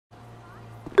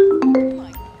Oh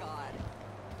my God.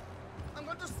 I'm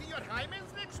going to see your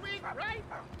hymens next week, right?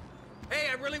 Hey,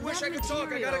 I really wish I That could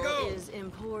talk. I gotta material go. is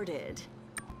imported.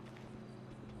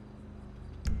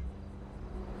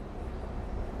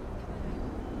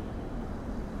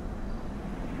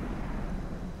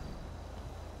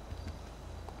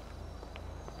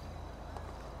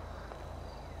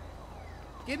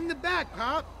 Get in the back,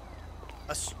 Pop.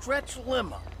 A stretch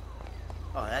limo.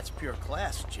 Oh, that's pure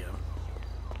class, Jim.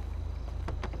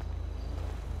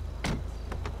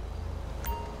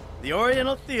 The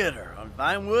Oriental Theater on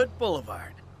Vinewood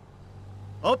Boulevard.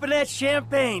 Open that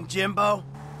champagne, Jimbo.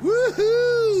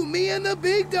 Woohoo! Me and the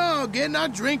big dog getting our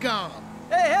drink on.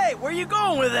 Hey, where you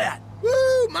going with that?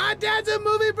 Woo! My dad's a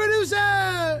movie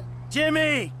producer!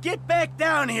 Jimmy, get back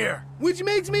down here. Which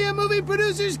makes me a movie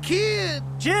producer's kid.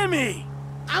 Jimmy!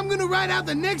 I'm gonna ride out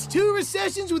the next 2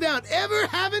 recessions without ever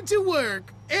having to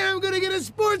work. And I'm gonna get a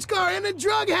sports car and a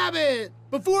drug habit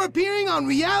before appearing on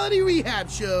Reality Rehab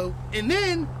Show. And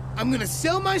then I'm gonna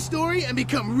sell my story and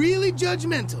become really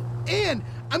judgmental. And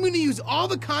I'm gonna use all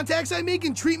the contacts I make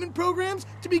in treatment programs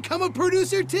to become a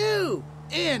producer too.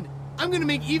 And I'm gonna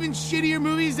make even shittier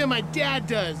movies than my dad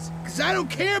does. Cause I don't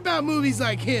care about movies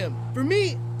like him. For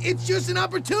me, it's just an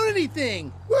opportunity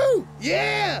thing. Woo!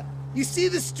 Yeah! You see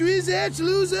the Strizach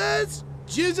losers?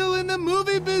 Jizzle in the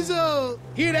movie bizzle.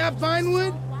 Hear that,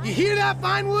 Vinewood? You hear that,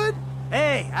 Vinewood?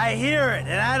 Hey, I hear it,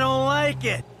 and I don't like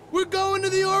it. We're going to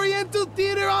the Oriental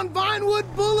Theater on Vinewood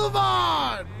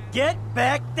Boulevard. Get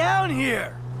back down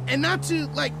here. And not to,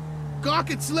 like, gawk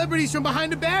at celebrities from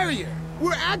behind a barrier.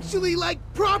 We're actually, like,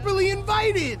 properly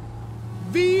invited.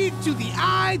 V to the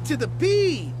I to the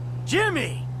P.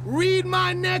 Jimmy! Read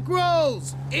my neck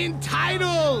rolls.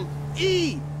 Entitled.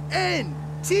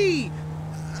 E-N-T.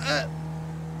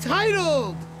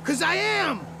 Titled. 'Cause I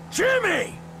am.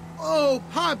 Jimmy! Oh,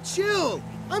 Pop, chill.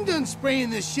 I'm done spraying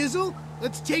this shizzle.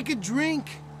 Let's take a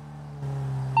drink.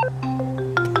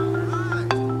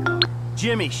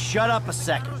 Jimmy, shut up a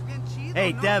second.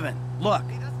 Hey, Devin, look.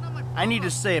 I need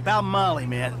to say about Molly,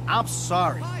 man. I'm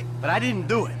sorry, but I didn't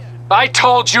do it. I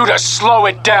told you to slow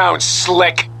it down,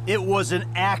 Slick. It was an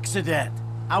accident.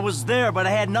 I was there, but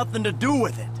I had nothing to do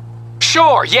with it.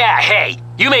 Sure, yeah, hey.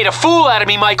 You made a fool out of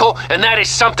me, Michael, and that is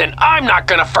something I'm not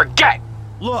gonna forget.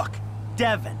 Look,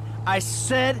 Devin, I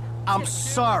said I'm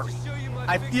sorry.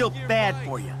 I feel bad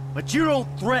for you, but you don't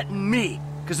threaten me,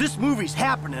 because this movie's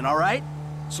happening, all right?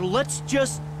 So let's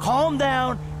just calm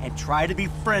down and try to be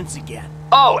friends again.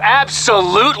 Oh,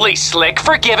 absolutely, Slick.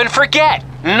 Forgive and forget.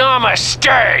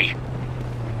 Namaste.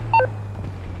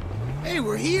 Hey,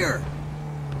 we're here.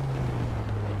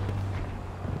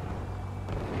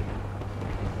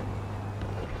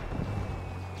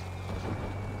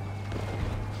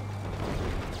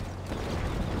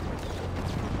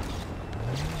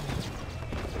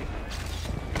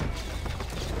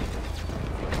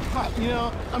 Pop, you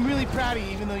know, I'm really proud of you,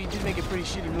 even though you did make a pretty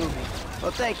shitty movie.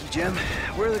 Well, thank you, Jim.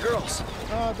 Where are the girls?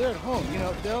 They're at home. You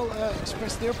know, they'll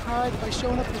express their pride by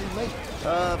showing up really late.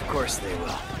 Of course they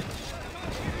will.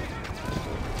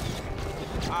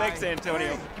 Thanks,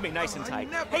 Antonio. Keep me nice and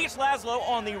tight. Hey, it's Laszlo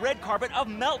on the red carpet of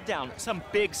Meltdown. Some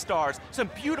big stars, some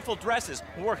beautiful dresses.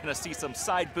 We're gonna see some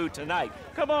side boob tonight.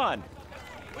 Come on.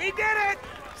 We did it!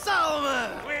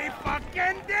 Solomon! We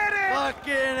fucking did it!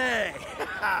 Fucking A!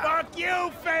 Fuck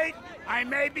you, fate! I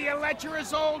may be a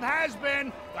lecherous old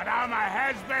has-been, but I'm a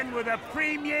has-been with a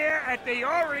premiere at the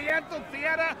Oriental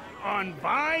Theater on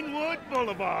Vinewood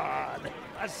Boulevard.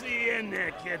 I'll see you in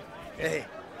there, kid. Hey,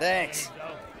 thanks. There you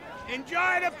go.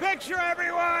 Enjoy the picture,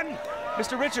 everyone!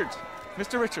 Mr. Richards.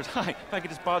 Mr. Richards, hi. If I could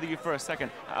just bother you for a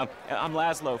second. I'm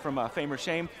Laszlo from Fame or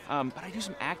Shame, but I do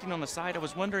some acting on the side. I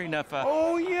was wondering if...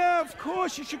 Oh, yeah, of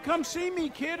course. You should come see me,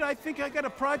 kid. I think I got a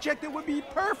project that would be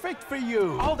perfect for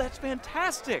you. Oh, that's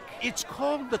fantastic. It's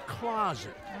called The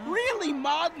Closet. Really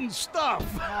modern stuff.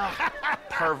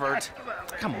 Pervert.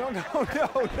 Come on. No.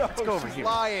 Let's go over She's here.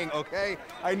 lying, okay?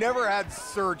 I never had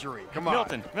surgery. Come on.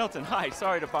 Milton, hi.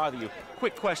 Sorry to bother you.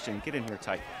 Quick question. Get in here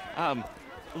tight.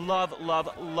 Loved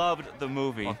the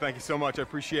movie. Oh, thank you so much. I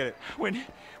appreciate it.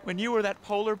 When you were that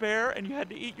polar bear and you had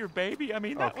to eat your baby, I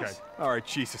mean, that Okay. was... All right,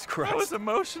 Jesus Christ. That was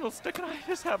emotional. Stick and I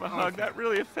just have a hug. That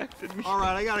really affected me. All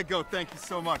right, I gotta go. Thank you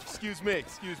so much. Excuse me.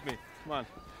 Come on.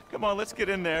 Come on, let's get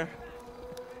in there.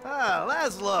 Ah,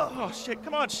 Laszlo! Oh, shit.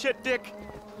 Come on, shit, dick.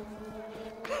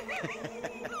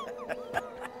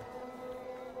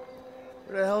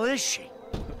 Where the hell is she?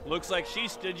 Looks like she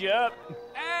stood you up.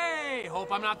 Hey,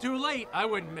 hope I'm not too late. I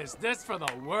wouldn't miss this for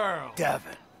the world.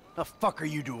 Devin, the fuck are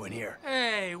you doing here?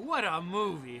 Hey, what a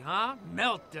movie, huh?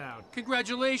 Meltdown.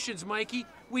 Congratulations, Mikey.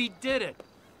 We did it.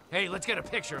 Hey, let's get a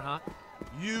picture, huh?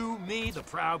 You, me, the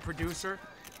proud producer.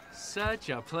 Such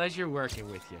a pleasure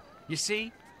working with you. You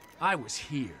see, I was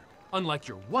here, unlike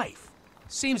your wife.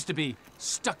 Seems to be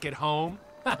stuck at home.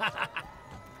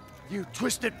 You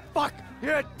twisted fuck!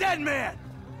 You're a dead man!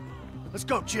 Let's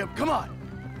go, Jim, come on!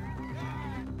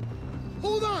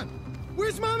 Hold on!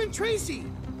 Where's Mom and Tracy?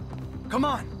 Come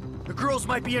on! The girls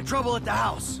might be in trouble at the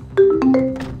house.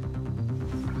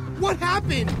 What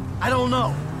happened? I don't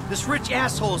know. This rich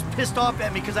asshole is pissed off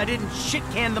at me because I didn't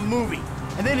shit-can the movie.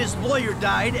 And then his lawyer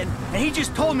died, and he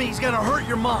just told me he's gonna hurt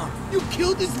your mom. You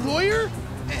killed his lawyer?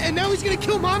 And now he's gonna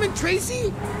kill Mom and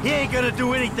Tracy? He ain't gonna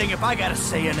do anything if I got a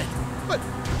say in it. But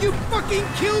you fucking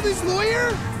killed his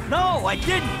lawyer? No, I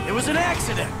didn't. It was an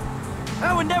accident.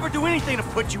 I would never do anything to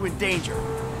put you in danger.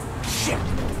 Shit.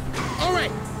 All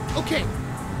right, okay.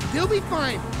 They'll be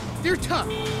fine. They're tough.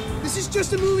 This is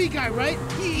just a movie guy, right?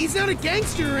 He's not a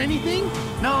gangster or anything.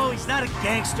 No, he's not a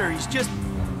gangster. He's just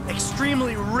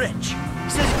extremely rich. He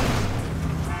says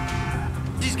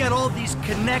he's got all these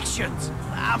connections.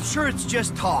 I'm sure it's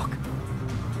just talk.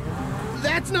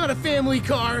 That's not a family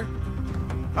car.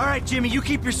 All right, Jimmy, you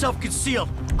keep yourself concealed.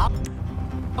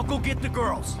 I'll go get the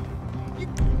girls.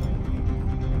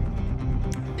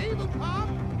 David, Pop?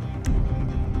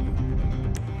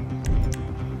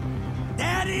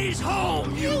 Daddy's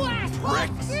home, you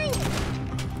pricks!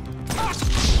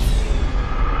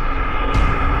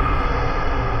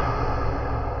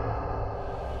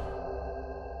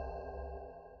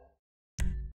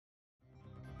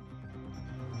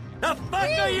 The fuck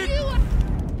are you?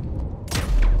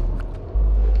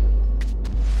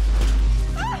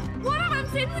 One of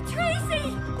them's in with Tracy!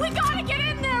 We gotta get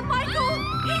in there, Michael!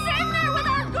 He's in there with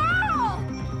our girl!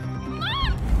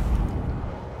 Mom!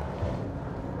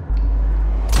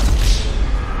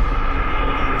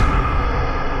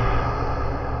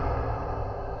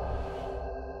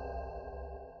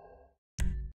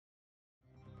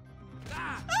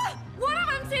 One of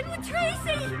them's in with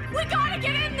Tracy! We gotta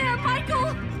get in there,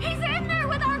 Michael! He's in there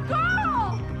with our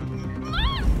girl!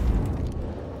 Mom!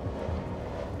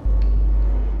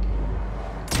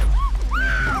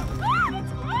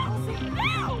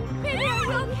 Baby, are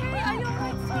you okay? Are you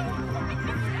alright, sweetheart?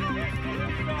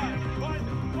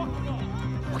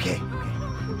 Okay.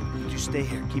 You stay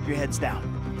here. Keep your heads down.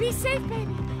 Be safe, baby.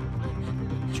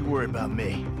 Don't you worry about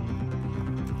me.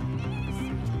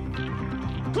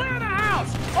 Clear the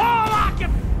house! All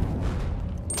occupants!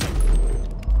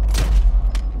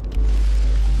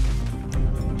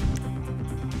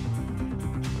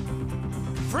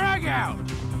 Frag out!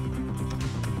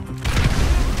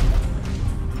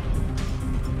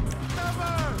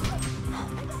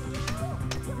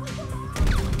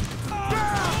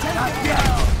 Not yet.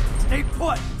 Stay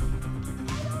put.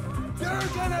 You're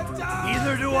gonna die!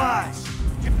 Neither do I.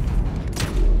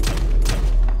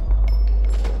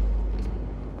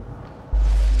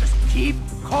 Just keep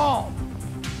calm.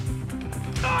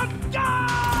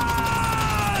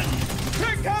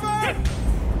 Take cover!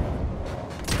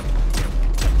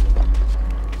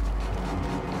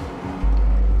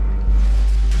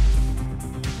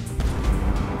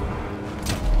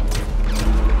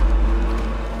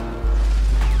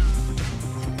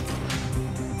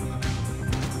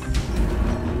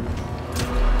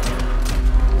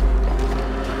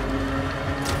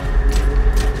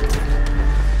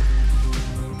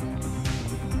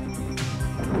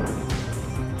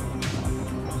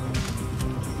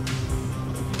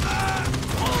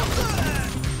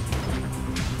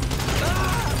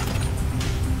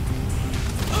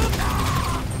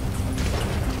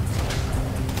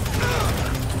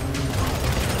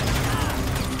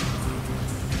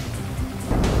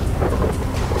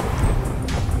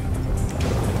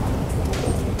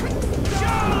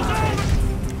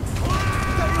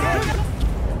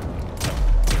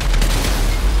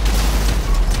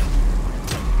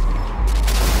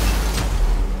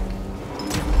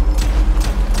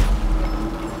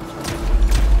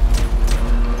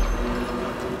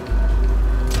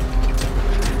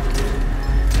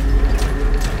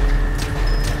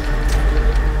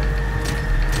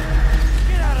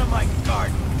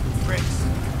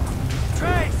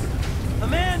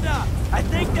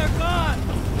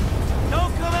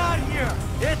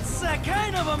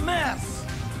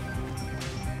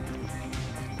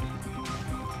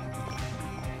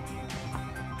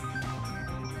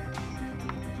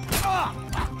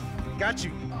 Got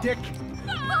you, dick.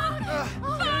 It's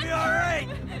gonna be all right.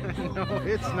 No,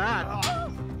 it's not.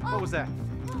 What was that?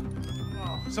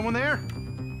 Someone there?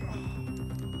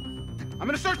 I'm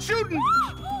gonna start shooting!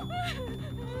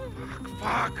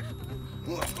 Fuck!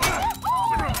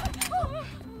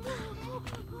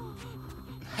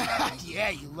 Yeah,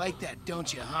 you like that,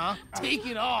 don't you, huh? Take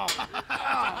it all.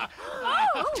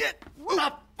 Get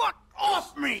the fuck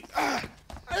off me!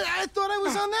 I thought I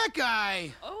was on that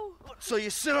guy. Oh. So you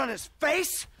sit on his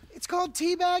face? It's called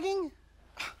teabagging.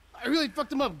 I really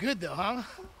fucked him up good, though, huh?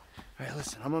 All right,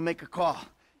 listen, I'm gonna make a call.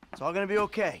 It's all gonna be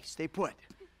okay. Stay put.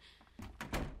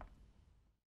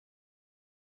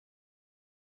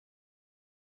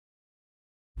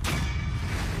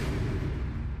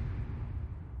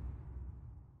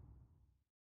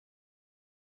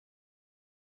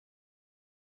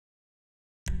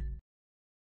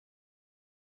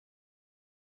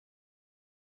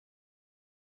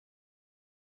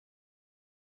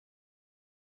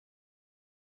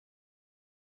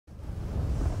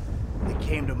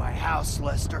 Came to my house,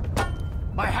 Lester.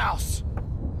 My house!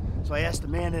 So I asked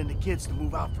Amanda and the kids to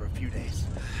move out for a few days.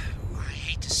 I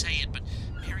hate to say it, but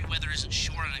Merriweather isn't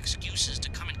short on excuses to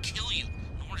come and kill you,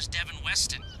 nor is Devin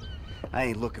Weston. I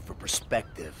ain't looking for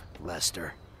perspective,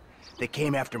 Lester. They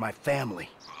came after my family.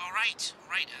 All right.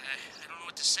 I don't know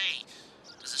what to say.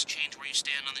 Does this change where you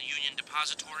stand on the Union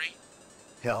Depository?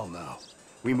 Hell no.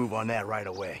 We move on that right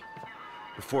away.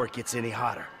 Before it gets any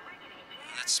hotter.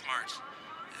 That's smart.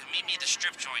 Meet me at the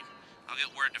strip joint. I'll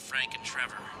get word to Frank and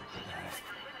Trevor.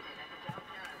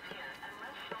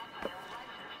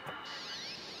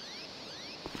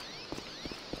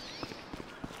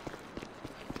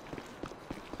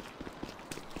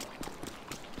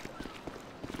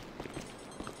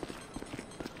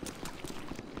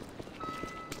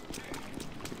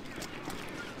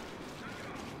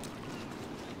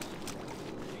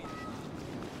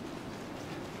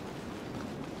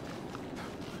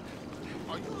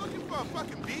 Are you looking for a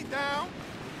fucking beat down?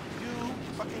 You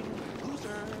fucking loser.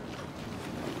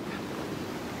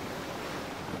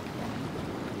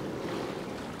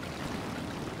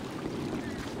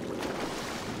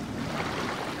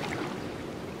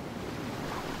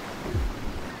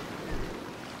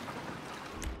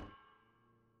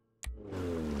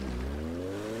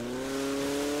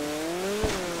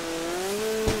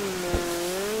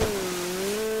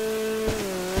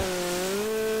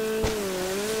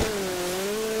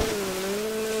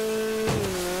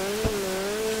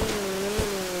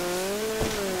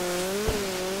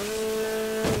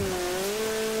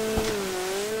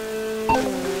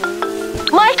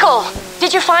 Michael,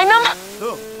 did you find them?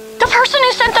 Who? The person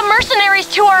who sent the mercenaries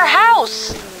to our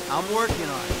house. I'm working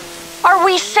on it. Are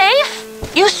we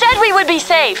safe? You said we would be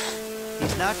safe.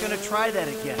 He's not gonna try that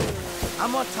again.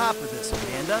 I'm on top of this,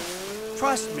 Amanda.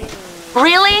 Trust me.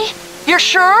 Really? You're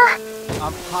sure?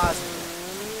 I'm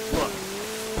positive. Look,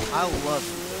 I love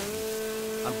you,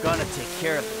 baby. I'm gonna take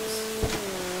care of this.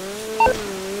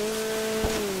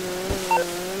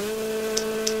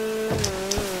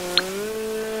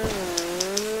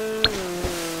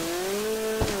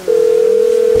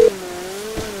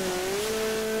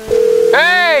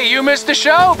 Hey, you missed the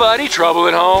show, buddy. Trouble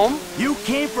at home? You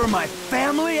came for my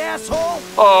family, asshole?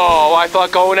 Oh, I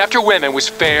thought going after women was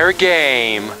fair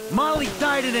game. Molly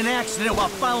died in an accident while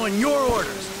following your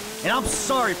orders, and I'm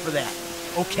sorry for that,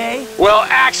 okay? Well,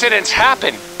 accidents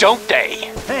happen, don't they?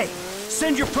 Hey,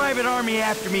 send your private army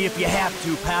after me if you have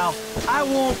to, pal. I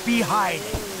won't be hiding.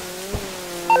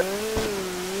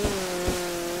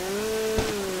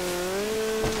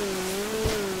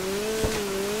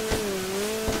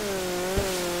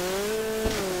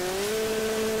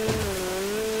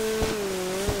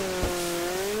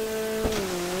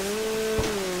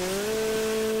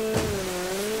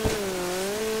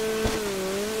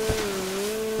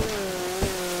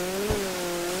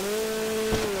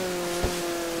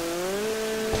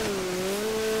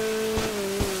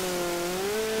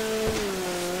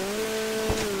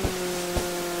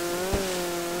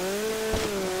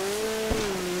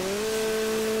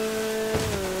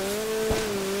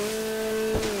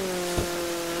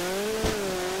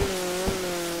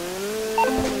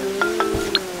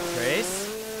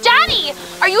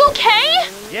 Are you okay?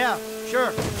 Yeah,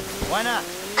 sure. Why not?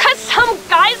 'Cause some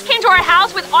guys came to our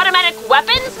house with automatic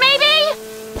weapons, maybe?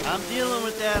 I'm dealing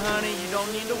with that, honey. You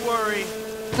don't need to worry.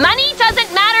 Money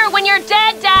doesn't matter when you're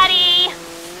dead, Daddy.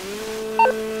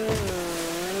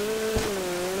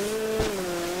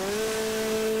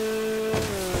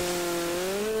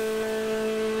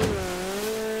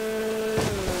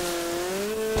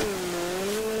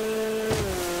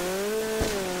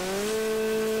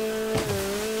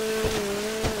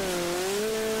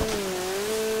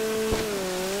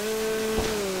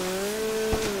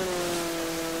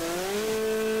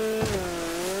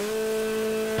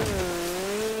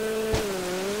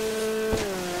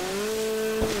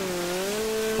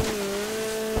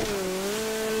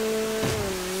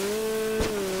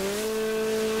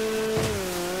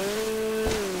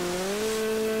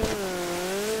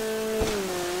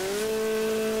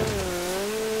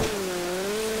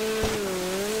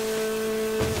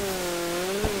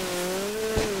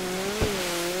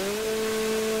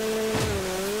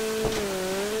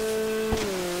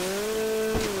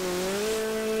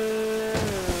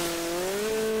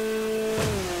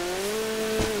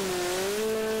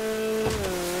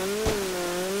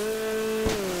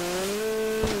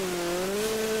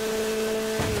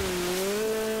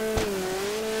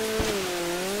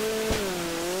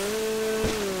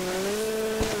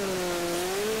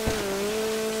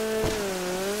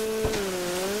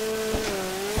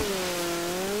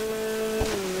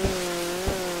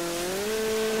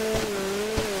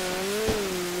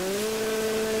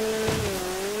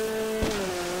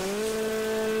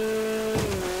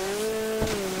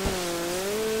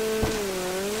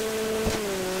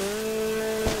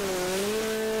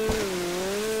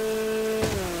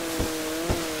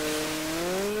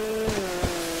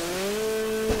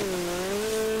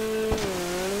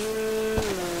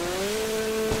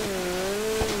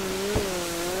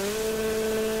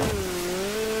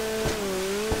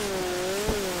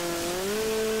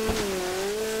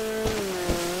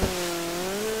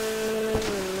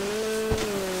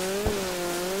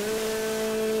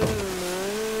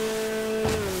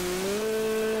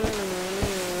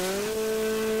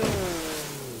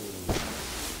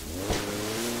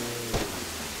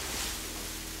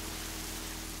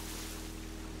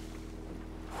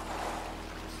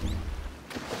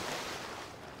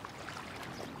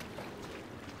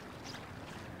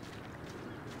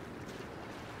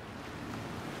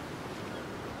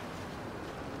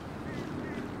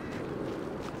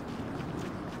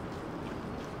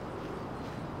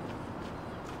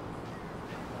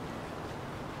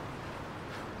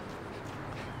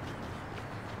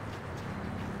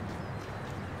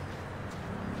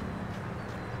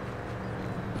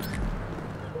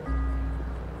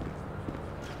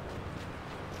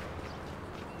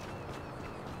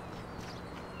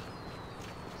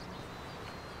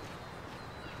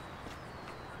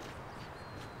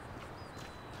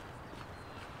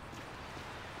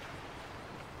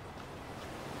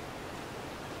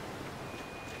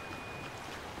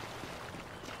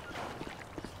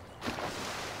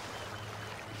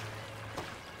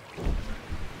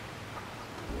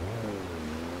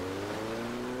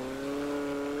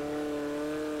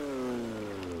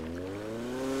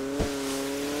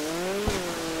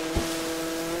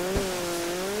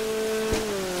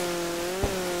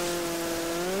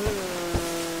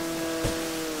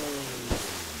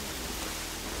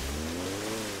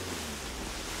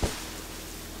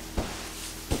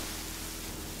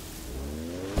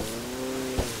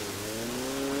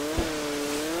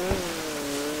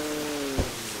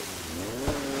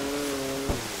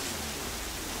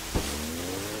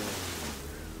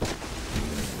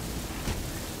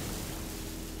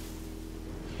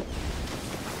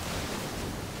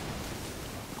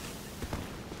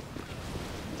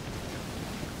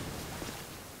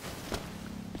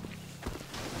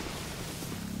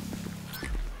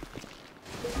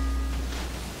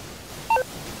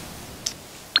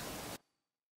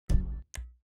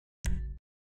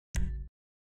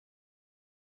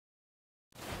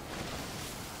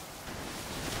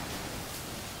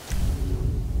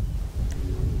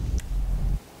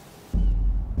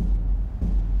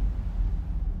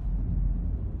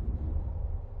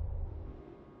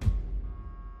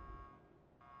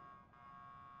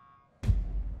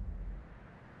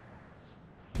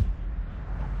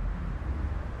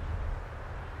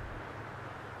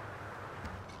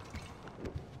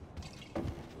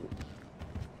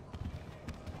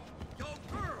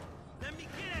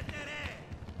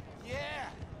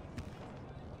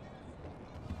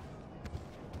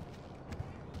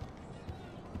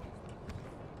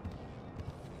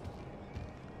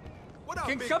 What up,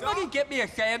 Can big somebody dog? get me a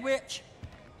sandwich?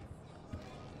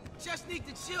 Just need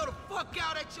to chill the fuck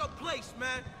out at your place,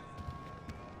 man.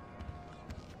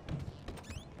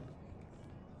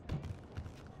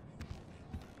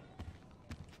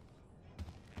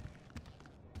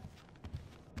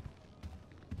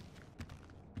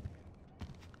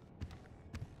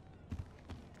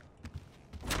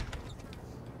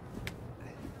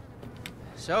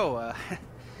 So,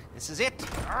 this is it.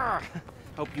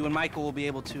 Hope you and Michael will be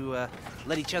able to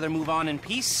let each other move on in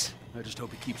peace. I just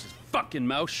hope he keeps his fucking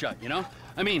mouth shut, you know?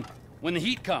 I mean, when the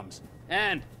heat comes,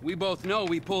 and we both know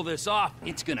we pull this off,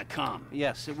 it's gonna come.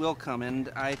 Yes, it will come,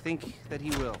 and I think that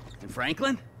he will. And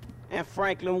Franklin? And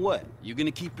Franklin what? You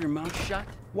gonna keep your mouth shut?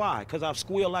 Why? 'Cause I've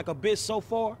squealed like a bitch so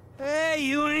far? Hey,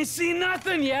 you ain't seen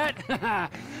nothing yet.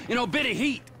 You know, bit of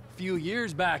heat. A few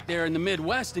years back there in the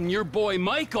Midwest, and your boy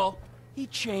Michael, he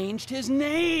changed his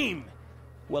name.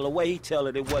 Well, the way he tell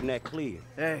it wasn't that clear.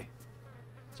 Hey,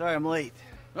 sorry I'm late.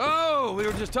 Oh, we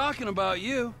were just talking about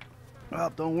you. Well,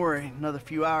 don't worry. Another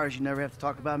few hours, you never have to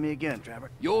talk about me again, Trevor.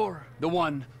 You're the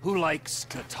one who likes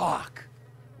to talk.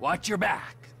 Watch your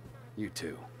back, you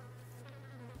two.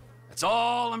 That's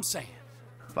all I'm saying.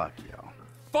 Fuck you.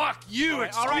 Fuck you,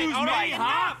 excuse me,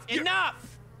 huh?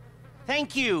 Enough!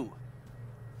 Thank you.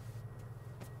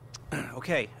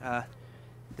 Okay,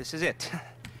 this is it.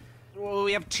 Well,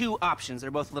 we have two options. They're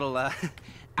both a little,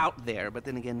 out there, but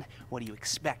then again, what do you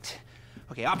expect?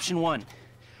 Okay, option one.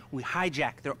 We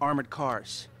hijack their armored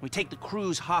cars. We take the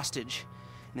crews hostage,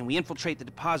 and then we infiltrate the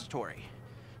depository.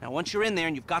 Now, once you're in there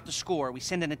and you've got the score, we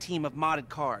send in a team of modded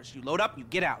cars. You load up, you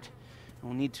get out. And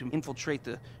we'll need to infiltrate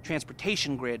the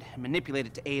transportation grid and manipulate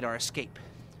it to aid our escape.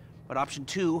 But option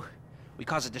two, we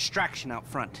cause a distraction out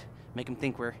front. Make them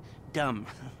think we're dumb.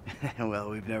 Well,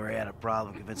 we've never had a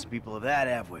problem convincing people of that,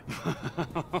 have we?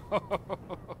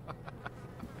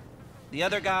 The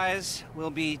other guys will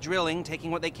be drilling,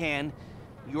 taking what they can.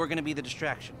 You're gonna be the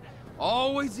distraction.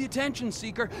 Always the attention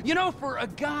seeker. You know, for a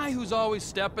guy who's always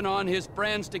stepping on his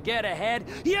friends to get ahead,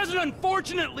 he has an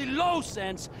unfortunately low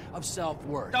sense of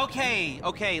self-worth.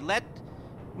 Okay, let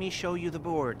me show you the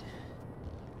board.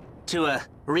 To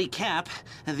recap,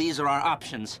 these are our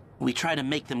options. We try to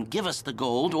make them give us the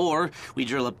gold, or we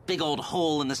drill a big old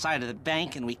hole in the side of the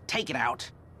bank and we take it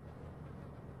out.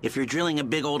 If you're drilling a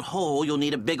big old hole, you'll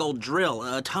need a big old drill,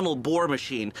 a tunnel bore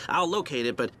machine. I'll locate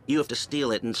it, but you have to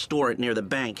steal it and store it near the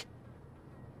bank.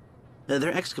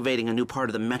 They're excavating a new part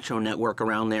of the metro network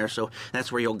around there, so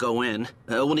that's where you'll go in.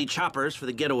 We'll need choppers for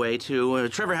the getaway, too.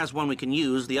 Trevor has one we can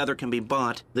use, the other can be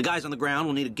bought. The guys on the ground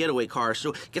will need a getaway car,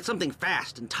 so get something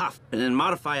fast and tough, and then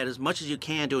modify it as much as you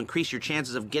can to increase your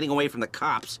chances of getting away from the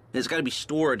cops. It's got to be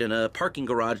stored in a parking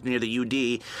garage near the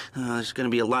UD. There's going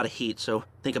to be a lot of heat, so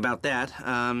think about that.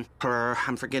 I'm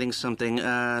forgetting something.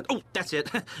 Oh, that's it.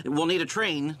 We'll need a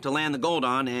train to land the gold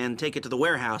on and take it to the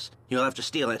warehouse. You'll have to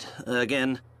steal it.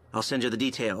 Again, I'll send you the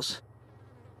details.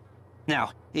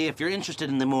 Now, if you're interested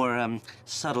in the more,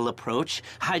 subtle approach,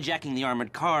 hijacking the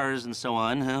armored cars and so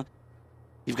on,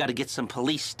 you've got to get some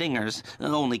police stingers.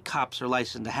 Only cops are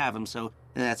licensed to have them, so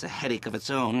that's a headache of its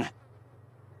own.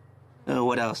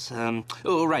 What else?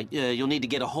 Oh, right, you'll need to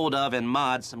get a hold of and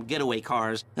mod some getaway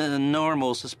cars.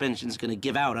 Normal suspension's gonna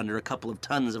give out under a couple of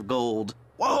tons of gold.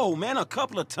 Whoa, man, a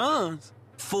couple of tons?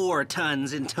 4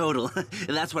 tons in total.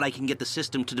 That's what I can get the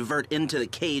system to divert into the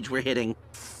cage we're hitting.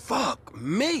 Fuck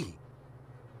me.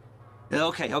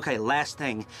 Okay, last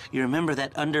thing. You remember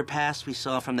that underpass we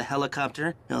saw from the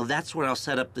helicopter? Well, that's where I'll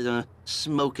set up the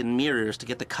smoke and mirrors to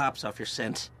get the cops off your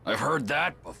scent. I've heard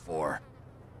that before.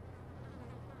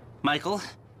 Michael,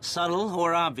 subtle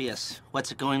or obvious?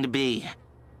 What's it going to be?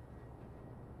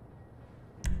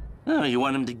 Oh, you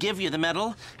want him to give you the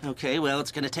medal? Okay, well,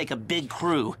 it's gonna take a big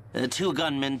crew. 2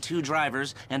 gunmen, 2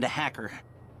 drivers, and a hacker.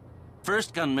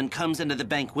 First gunman comes into the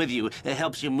bank with you. It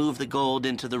helps you move the gold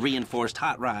into the reinforced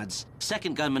hot rods.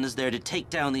 Second gunman is there to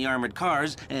take down the armored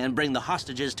cars and bring the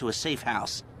hostages to a safe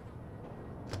house.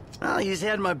 Well, he's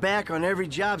had my back on every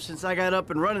job since I got up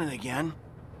and running again.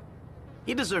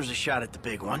 He deserves a shot at the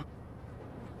big one.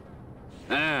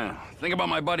 Think about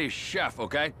my buddy Chef,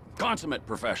 okay? Consummate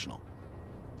professional.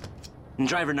 And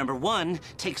driver number 1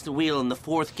 takes the wheel in the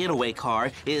 4th getaway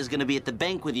car, is gonna be at the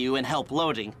bank with you and help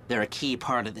loading. They're a key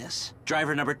part of this.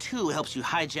 Driver number 2 helps you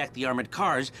hijack the armored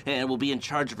cars and will be in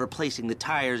charge of replacing the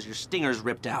tires your stingers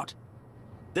ripped out.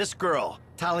 This girl,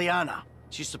 Taliana,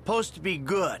 she's supposed to be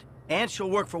good, and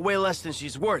she'll work for way less than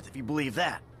she's worth, if you believe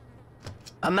that.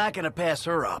 I'm not gonna pass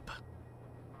her up.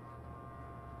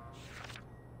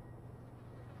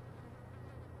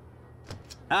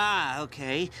 Ah,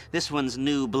 okay. This one's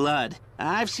new blood.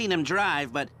 I've seen him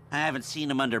drive, but I haven't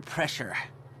seen him under pressure.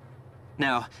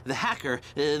 Now, the hacker,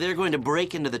 they're going to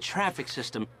break into the traffic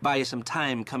system, buy you some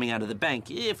time coming out of the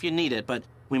bank, if you need it, but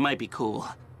we might be cool.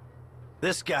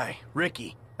 This guy,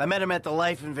 Ricky, I met him at the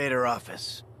Life Invader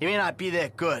office. He may not be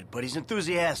that good, but he's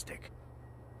enthusiastic.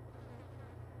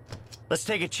 Let's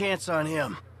take a chance on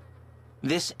him.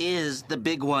 This is the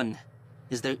big one.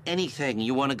 Is there anything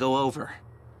you want to go over?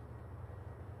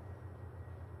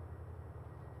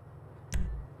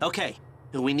 Okay,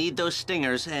 we need those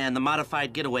stingers and the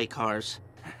modified getaway cars.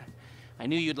 I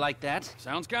knew you'd like that.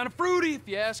 Sounds kind of fruity, if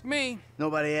you ask me.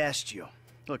 Nobody asked you.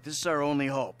 Look, this is our only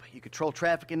hope. You control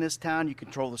traffic in this town, you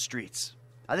control the streets.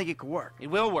 I think it could work. It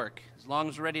will work, as long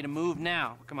as we're ready to move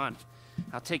now. Come on,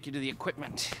 I'll take you to the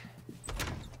equipment.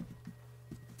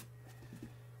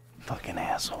 Fucking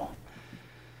asshole.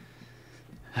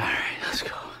 All right, let's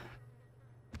go.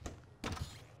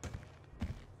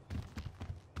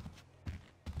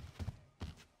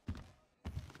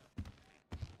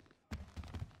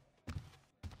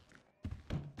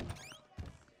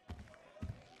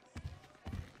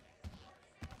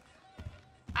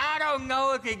 I don't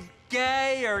know if it's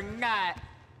gay or not.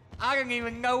 I don't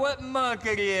even know what month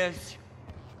it is.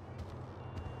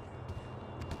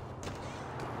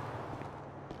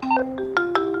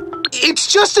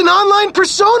 It's just an online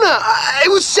persona. It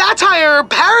was satire or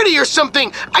parody or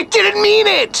something. I didn't mean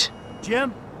it.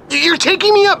 Jim? You're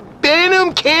taking me up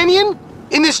Banham Canyon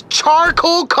in this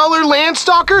charcoal-colored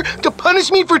Landstalker to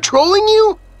punish me for trolling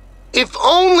you? If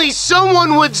only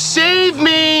someone would save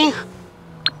me.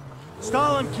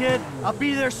 Stall him, kid. I'll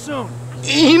be there soon.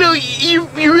 You know, you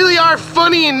really are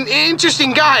funny and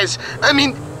interesting guys. I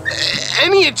mean,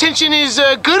 any attention is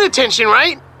good attention,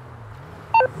 right?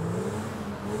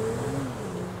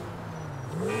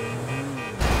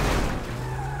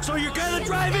 So you're gonna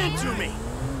drive into me?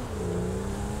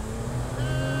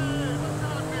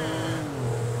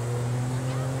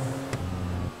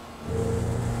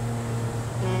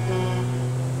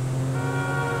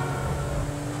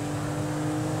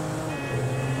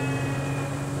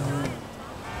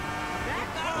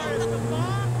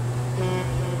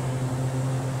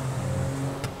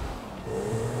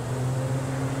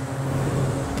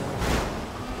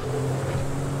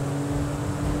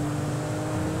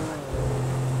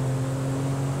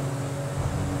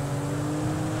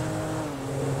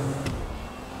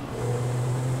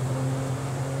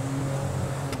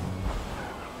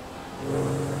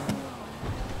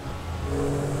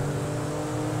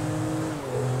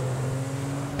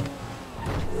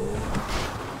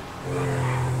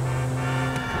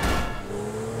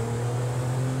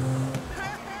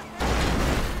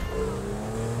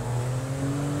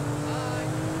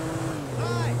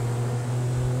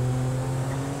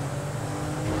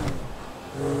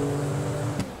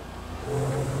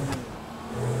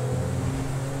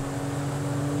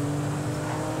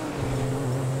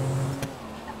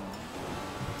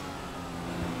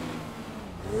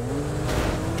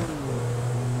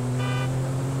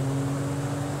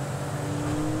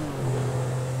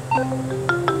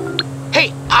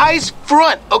 Hey, eyes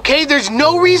front, okay? There's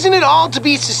no reason at all to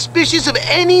be suspicious of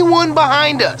anyone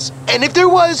behind us. And if there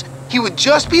was, he would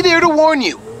just be there to warn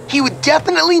you. He would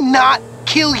definitely not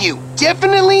kill you.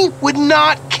 Definitely would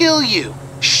not kill you.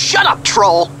 Shut up,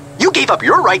 troll! You gave up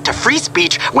your right to free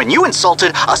speech when you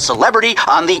insulted a celebrity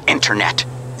on the internet.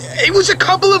 It was a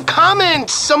couple of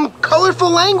comments, some colorful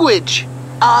language.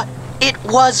 It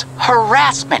was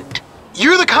harassment.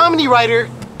 You're the comedy writer.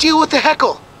 Deal with the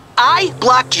heckle. I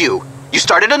blocked you. You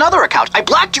started another account. I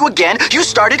blocked you again. You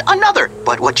started another.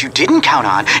 But what you didn't count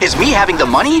on is me having the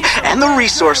money and the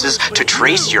resources to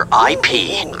trace your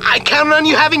IP. I counted on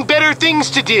you having better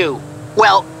things to do.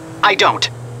 Well, I don't.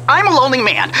 I'm a lonely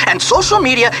man, and social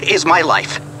media is my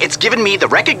life. It's given me the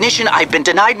recognition I've been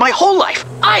denied my whole life.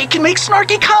 I can make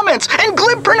snarky comments and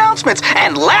glib pronouncements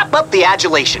and lap up the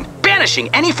adulation, banishing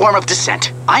any form of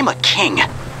dissent. I'm a king,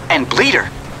 and Bleeder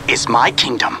is my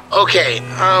kingdom. Okay,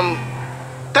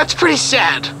 that's pretty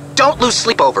sad. Don't lose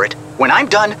sleep over it. When I'm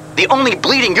done, the only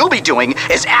bleeding you'll be doing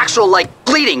is actual,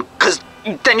 bleeding, because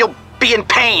then you'll be in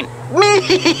pain.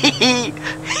 Me.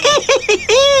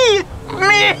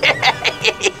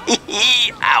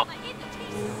 Ow.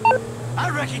 I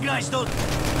recognize those.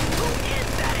 Who is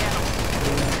that animal?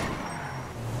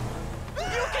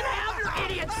 You can have your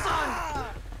idiot son!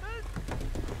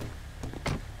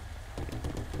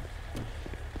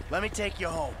 Let me take you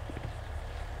home.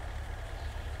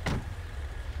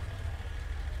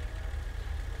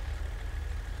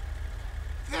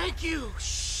 Thank you.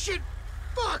 Shit.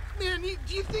 Fuck, man. Do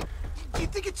you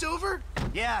think it's over?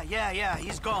 Yeah.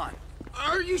 He's gone.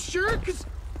 Are you sure? Because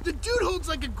the dude holds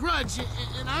like a grudge,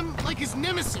 and I'm like his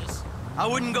nemesis. I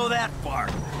wouldn't go that far.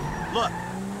 Look,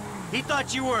 he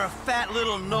thought you were a fat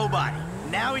little nobody.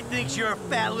 Now he thinks you're a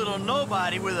fat little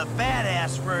nobody with a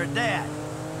badass for a dad.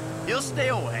 He'll stay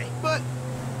away. But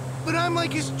I'm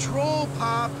like his troll,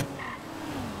 Pop.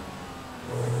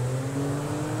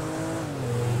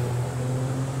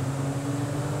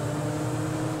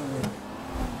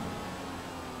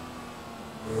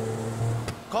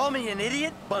 Call me an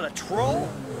idiot, but a troll?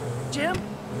 Jim?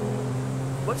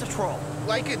 What's a troll?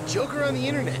 Like a joker on the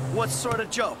internet. What sort of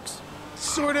jokes?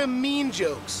 Sorta mean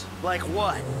jokes. Like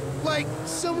what? Like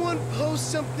someone posts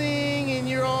something and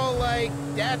you're all like,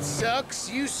 that sucks,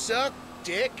 you suck,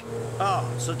 dick.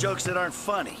 Oh, so jokes that aren't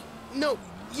funny. No,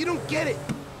 you don't get it.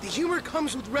 The humor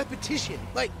comes with repetition.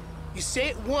 Like, you say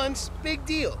it once, big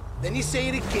deal. Then you say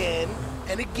it again,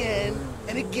 and again,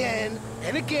 and again,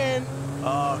 and again.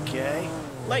 Okay.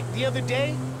 Like the other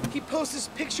day, he posts this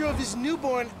picture of his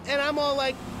newborn, and I'm all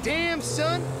like, damn,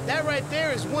 son, that right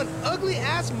there is one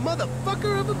ugly-ass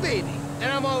motherfucker of a baby.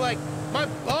 And I'm all like, my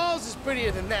balls is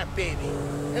prettier than that baby.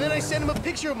 And then I send him a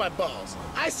picture of my balls.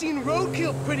 I seen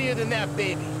roadkill prettier than that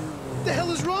baby. What the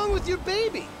hell is wrong with your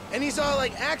baby? And he's all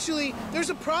like, actually, there's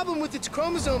a problem with its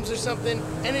chromosomes or something,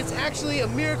 and it's actually a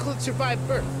miracle it survived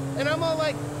birth. And I'm all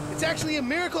like, it's actually a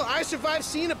miracle I survived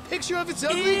seeing a picture of its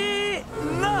ugly...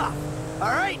 Enough! All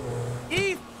right?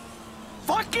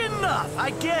 Fucking enough!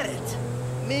 I get it.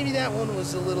 Maybe that one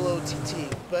was a little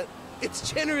OTT, but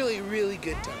it's generally really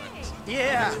good times.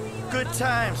 Yeah, good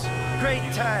times.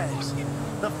 Great times.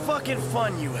 The fucking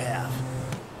fun you have.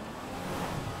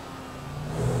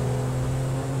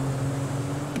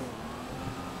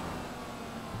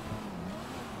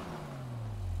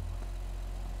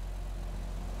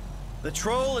 The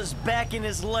troll is back in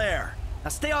his lair. Now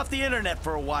stay off the internet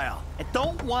for a while, and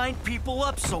don't wind people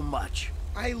up so much.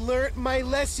 I learned my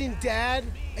lesson, Dad.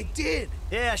 I did.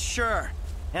 Yeah, sure.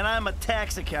 And I'm a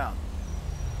tax accountant.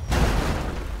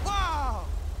 Wow!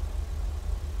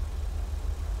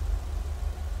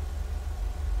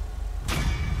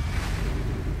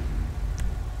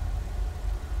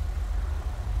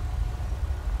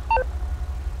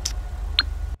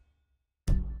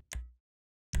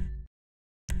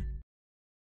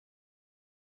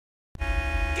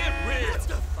 Get real. What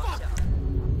the fuck?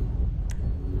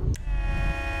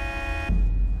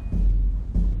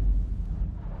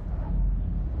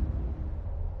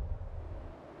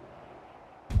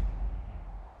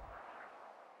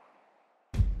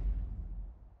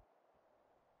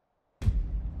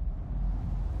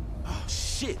 Oh,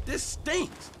 shit, this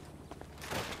stinks.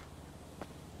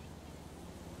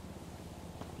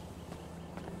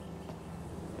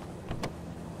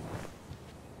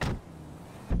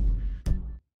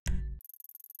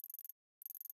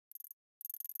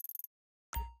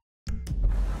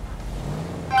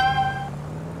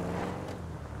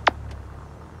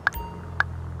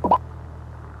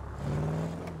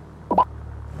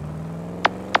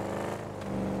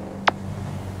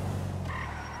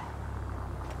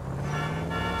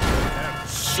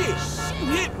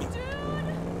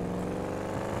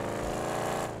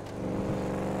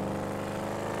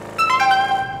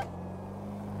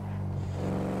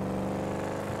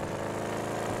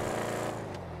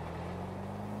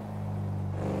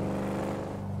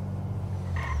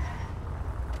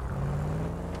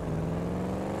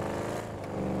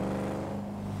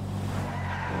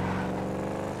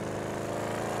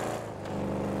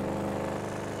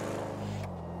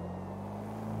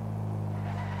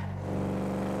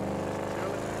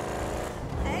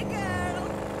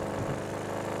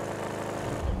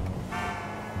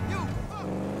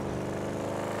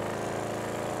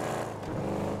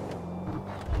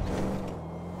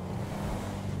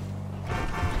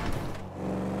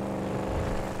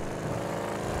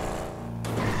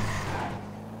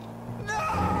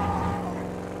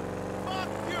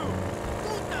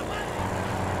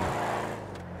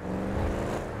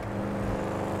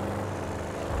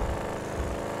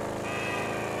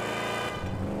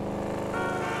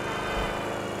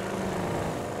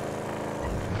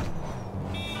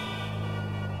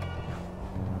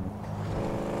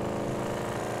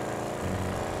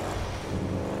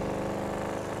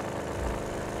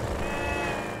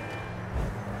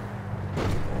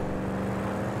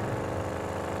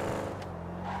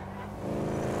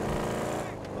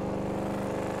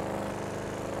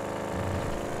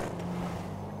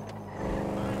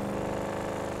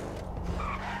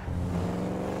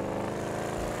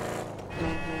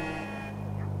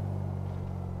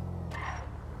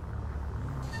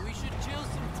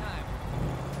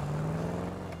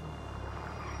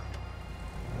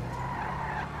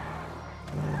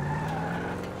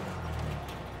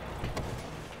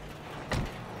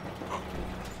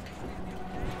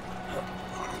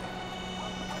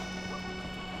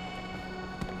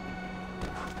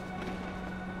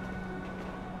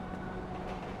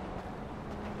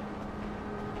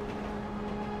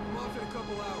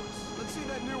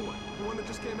 that new one. The one that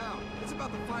just came out. It's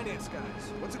about the finance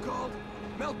guys. What's it called?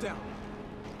 Meltdown.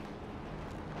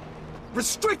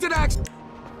 Restricted access!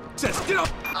 Get up!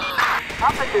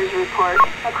 Officers report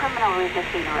a criminal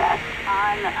resisting arrest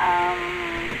on,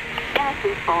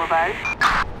 Innocence Boulevard.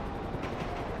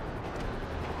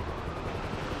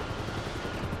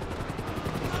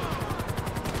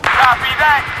 Copy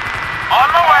that! On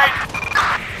the way!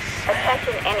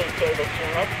 Attention any Davis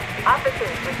units.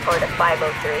 Officers report a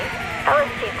 503.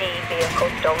 LSTD vehicle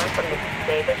stolen from the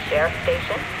Davis Sheriff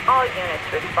Station. All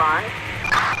units respond.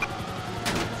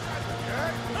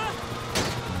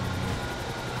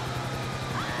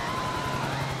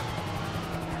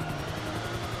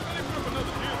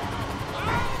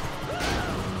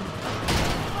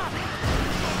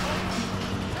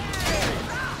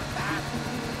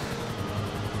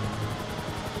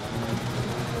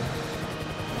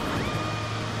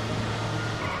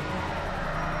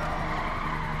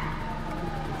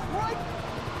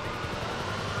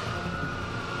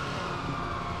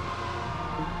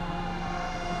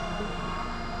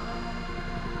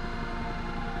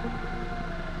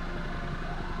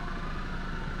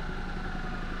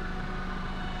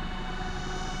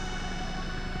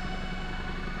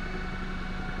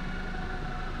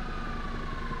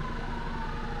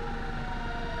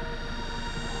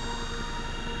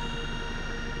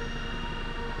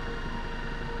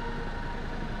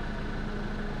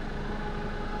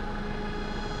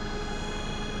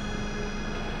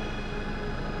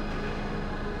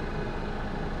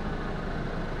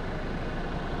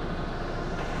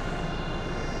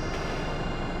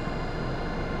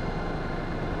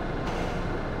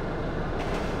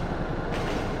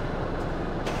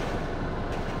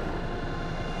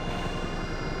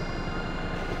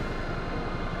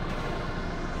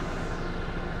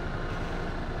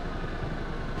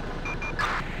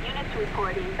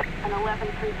 Reporting an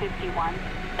 11351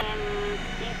 in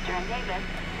Eastern Davis.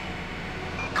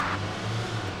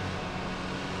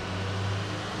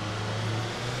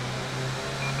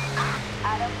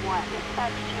 Adam 1,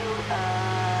 dispatch to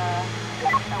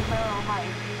El Barrel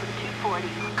Heights for 240.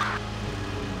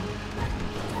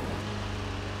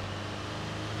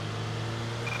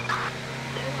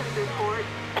 Citizens report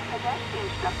a pedestrian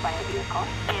struck by a vehicle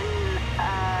in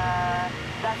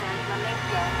southern La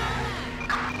Mesa.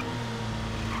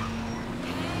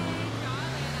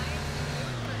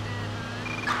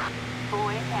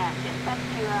 Boy and dispatch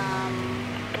to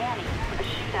Danny for a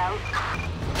shootout.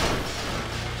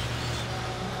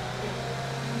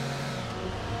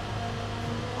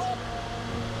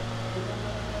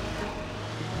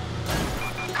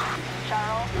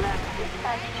 Charles left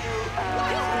dispatch to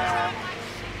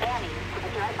Danny for the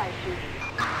drive-by shooting.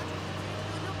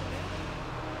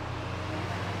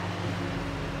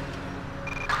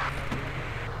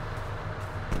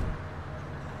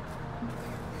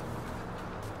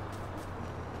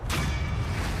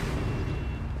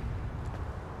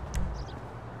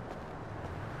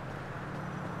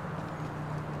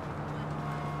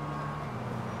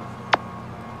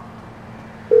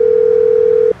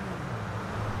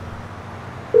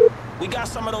 We got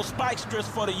some of those spike strips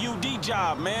for the UD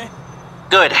job, man.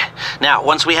 Good. Now,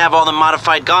 once we have all the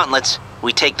modified gauntlets,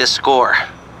 we take this score.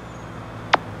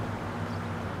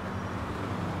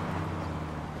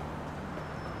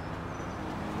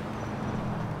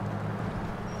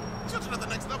 Children of the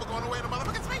next level going away in a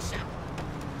motherfucking spaceship.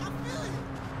 I feel you.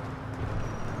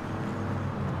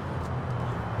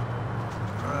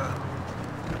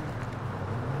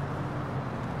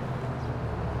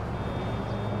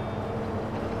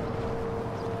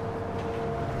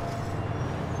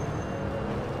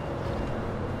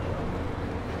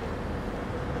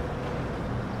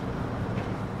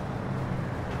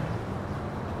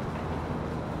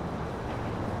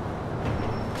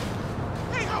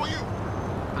 Hey, how are you?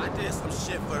 I did some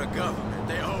shit for the government.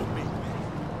 They owe me.